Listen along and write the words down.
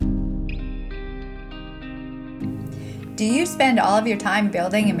Do you spend all of your time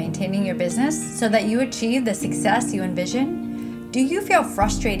building and maintaining your business so that you achieve the success you envision? Do you feel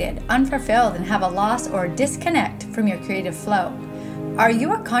frustrated, unfulfilled, and have a loss or disconnect from your creative flow? Are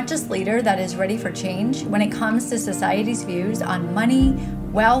you a conscious leader that is ready for change when it comes to society's views on money,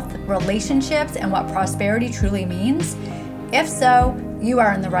 wealth, relationships, and what prosperity truly means? If so, you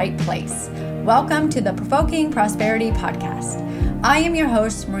are in the right place. Welcome to the Provoking Prosperity Podcast. I am your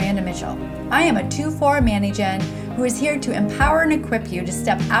host, Miranda Mitchell. I am a 2-4 Mani-Gen who is here to empower and equip you to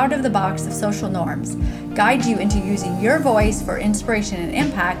step out of the box of social norms, guide you into using your voice for inspiration and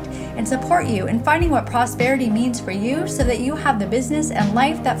impact, and support you in finding what prosperity means for you so that you have the business and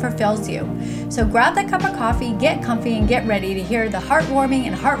life that fulfills you. So grab that cup of coffee, get comfy, and get ready to hear the heartwarming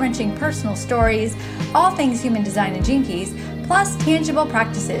and heart-wrenching personal stories, all things human design and Gene Keys, plus tangible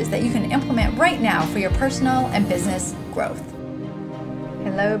practices that you can implement right now for your personal and business growth.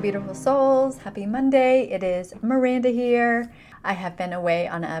 Hello, beautiful souls. Happy Monday. It is Miranda here. I have been away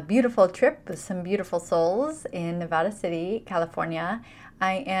on a beautiful trip with some beautiful souls in Nevada City, California.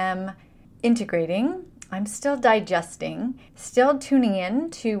 I am integrating. I'm still digesting, still tuning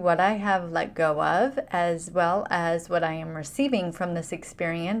in to what I have let go of, as well as what I am receiving from this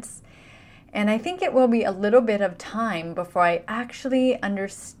experience. And I think it will be a little bit of time before I actually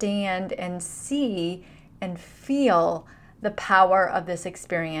understand and see and feel the power of this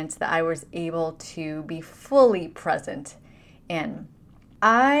experience that I was able to be fully present in.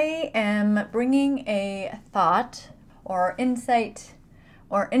 I am bringing a thought or insight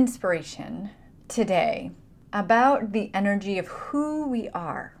or inspiration today about the energy of who we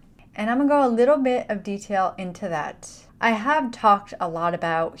are. And I'm going to go a little bit of detail into that. I have talked a lot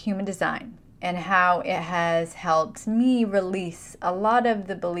about human design and how it has helped me release a lot of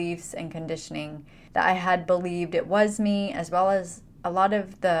the beliefs and conditioning that I had believed it was me, as well as a lot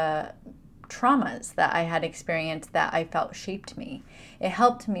of the traumas that I had experienced that I felt shaped me. It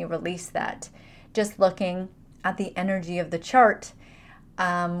helped me release that. Just looking at the energy of the chart,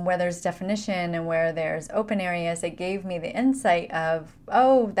 where there's definition and where there's open areas, it gave me the insight of,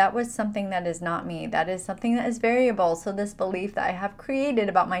 oh, that was something that is not me. That is something that is variable. So this belief that I have created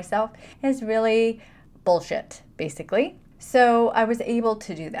about myself is really bullshit, basically. So I was able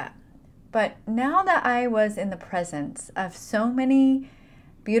to do that. But now that I was in the presence of so many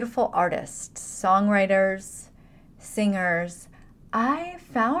beautiful artists, songwriters, singers, I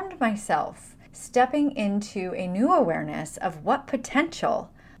found myself stepping into a new awareness of what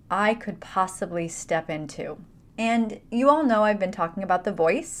potential I could possibly step into. And you all know I've been talking about the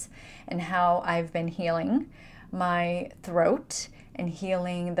voice and how I've been healing my throat and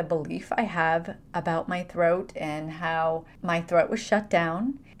healing the belief I have about my throat and how my throat was shut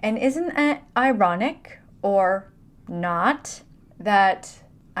down. And isn't it ironic or not that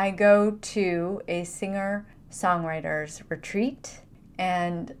I go to a singer-songwriter's retreat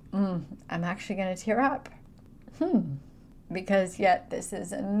and I'm actually going to tear up? Because yet this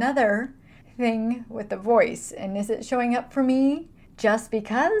is another thing with the voice. And is it showing up for me just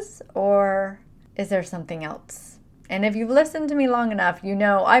because, or is there something else? And if you've listened to me long enough, you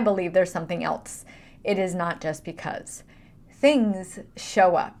know I believe there's something else. It is not just because. Things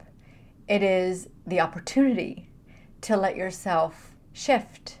show up. It is the opportunity to let yourself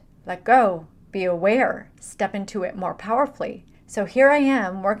shift, let go, be aware, step into it more powerfully. So here I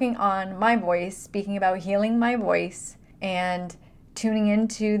am working on my voice, speaking about healing my voice and tuning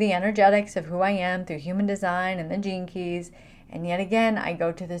into the energetics of who I am through human design and the Gene Keys. And yet again, I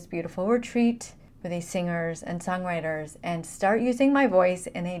go to this beautiful retreat with these singers and songwriters and start using my voice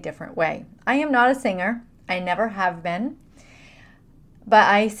in a different way. I am not a singer. I never have been. But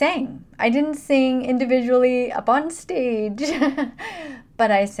I sang. I didn't sing individually up on stage, but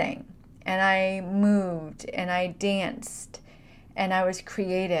I sang. And I moved and I danced and I was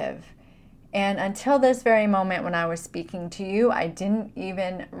creative. And until this very moment when I was speaking to you, I didn't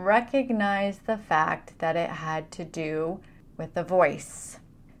even recognize the fact that it had to do with the voice.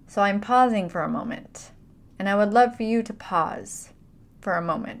 So I'm pausing for a moment. And I would love for you to pause for a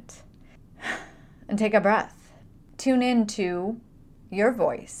moment and take a breath. Tune into your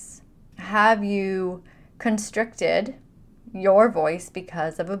voice. Have you constricted your voice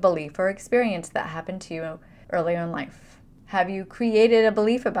because of a belief or experience that happened to you earlier in life? Have you created a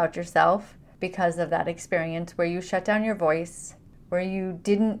belief about yourself because of that experience where you shut down your voice, where you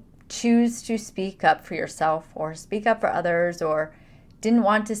didn't choose to speak up for yourself or speak up for others, or didn't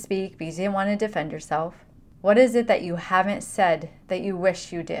want to speak because you didn't want to defend yourself? What is it that you haven't said that you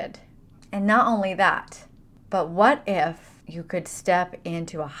wish you did? And not only that, but what if you could step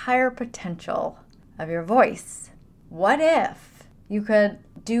into a higher potential of your voice? What if you could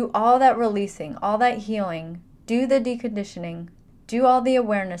do all that releasing, all that healing, do the deconditioning, do all the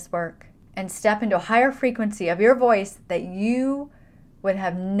awareness work, and step into a higher frequency of your voice that you would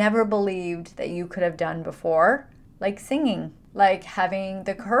have never believed that you could have done before, like singing, like having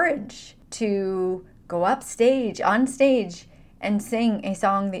the courage to go on stage, and sing a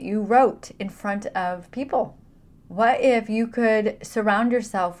song that you wrote in front of people. What if you could surround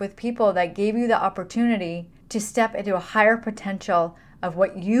yourself with people that gave you the opportunity to step into a higher potential of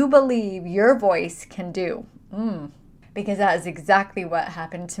what you believe your voice can do? Because that is exactly what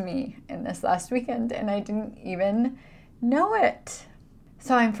happened to me in this last weekend, and I didn't even know it.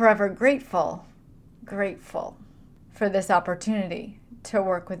 So I'm forever grateful for this opportunity to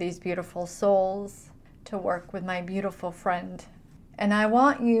work with these beautiful souls, to work with my beautiful friend. And I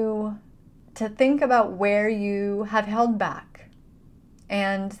want you to think about where you have held back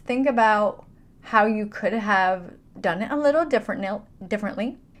and think about how you could have done it a little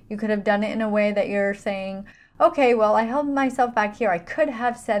differently. You could have done it in a way that you're saying, okay, well, I held myself back here. I could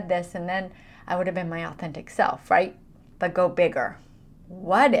have said this and then I would have been my authentic self, right? But go bigger.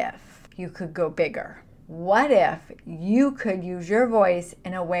 What if you could go bigger? What if you could use your voice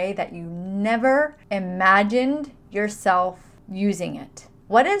in a way that you never imagined yourself using it?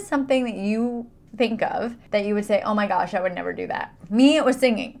 What is something that you think of that you would say, oh my gosh, I would never do that? Me, it was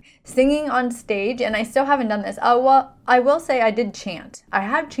singing on stage, and I still haven't done this. Oh, well, I will say I did chant. I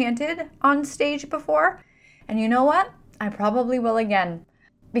have chanted on stage before, and you know what? I probably will again,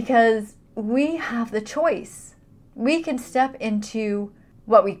 because we have the choice. We can step into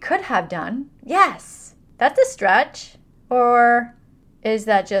what we could have done. Yes, that's a stretch. Or is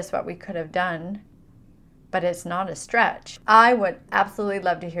that just what we could have done, but it's not a stretch? I would absolutely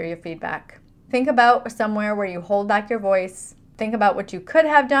love to hear your feedback. Think about somewhere where you hold back your voice. Think about what you could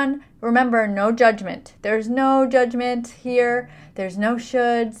have done. Remember, no judgment. There's no judgment here. There's no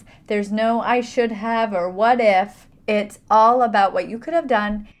shoulds. There's no I should have or what if. It's all about what you could have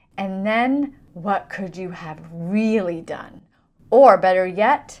done, and then what could you have really done? Or better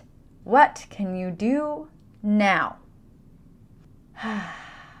yet, what can you do now?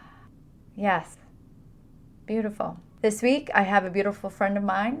 Yes, beautiful. This week, I have a beautiful friend of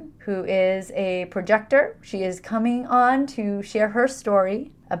mine who is a projector. She is coming on to share her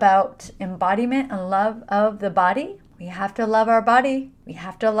story about embodiment and love of the body. We have to love our body. We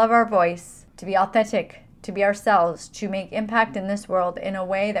have to love our voice, to be authentic, to be ourselves, to make impact in this world in a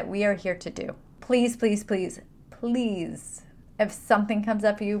way that we are here to do. Please, please, please, please, if something comes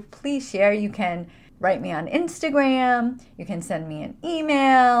up for you, please share. You can write me on Instagram, you can send me an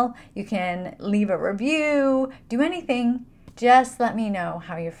email, you can leave a review, do anything. Just let me know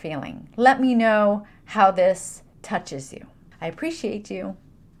how you're feeling. Let me know how this touches you. I appreciate you.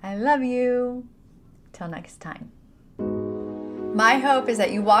 I love you. Till next time. My hope is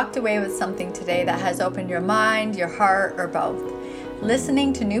that you walked away with something today that has opened your mind, your heart, or both.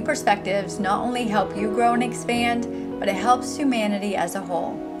 Listening to new perspectives not only help you grow and expand, but it helps humanity as a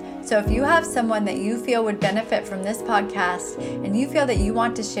whole. So if you have someone that you feel would benefit from this podcast and you feel that you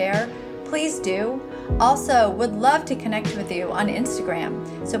want to share, please do. Also, would love to connect with you on Instagram.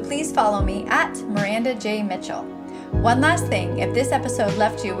 So please follow me at Miranda J. Mitchell. One last thing, if this episode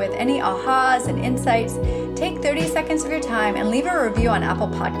left you with any ahas and insights, take 30 seconds of your time and leave a review on Apple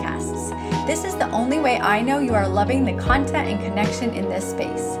Podcasts. This is the only way I know you are loving the content and connection in this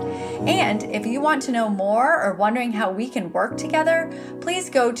space. And if you want to know more or wondering how we can work together,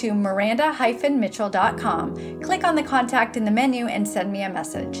 please go to miranda-mitchell.com, click on the contact in the menu, and send me a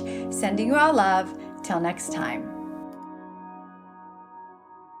message. Sending you all love. Till next time.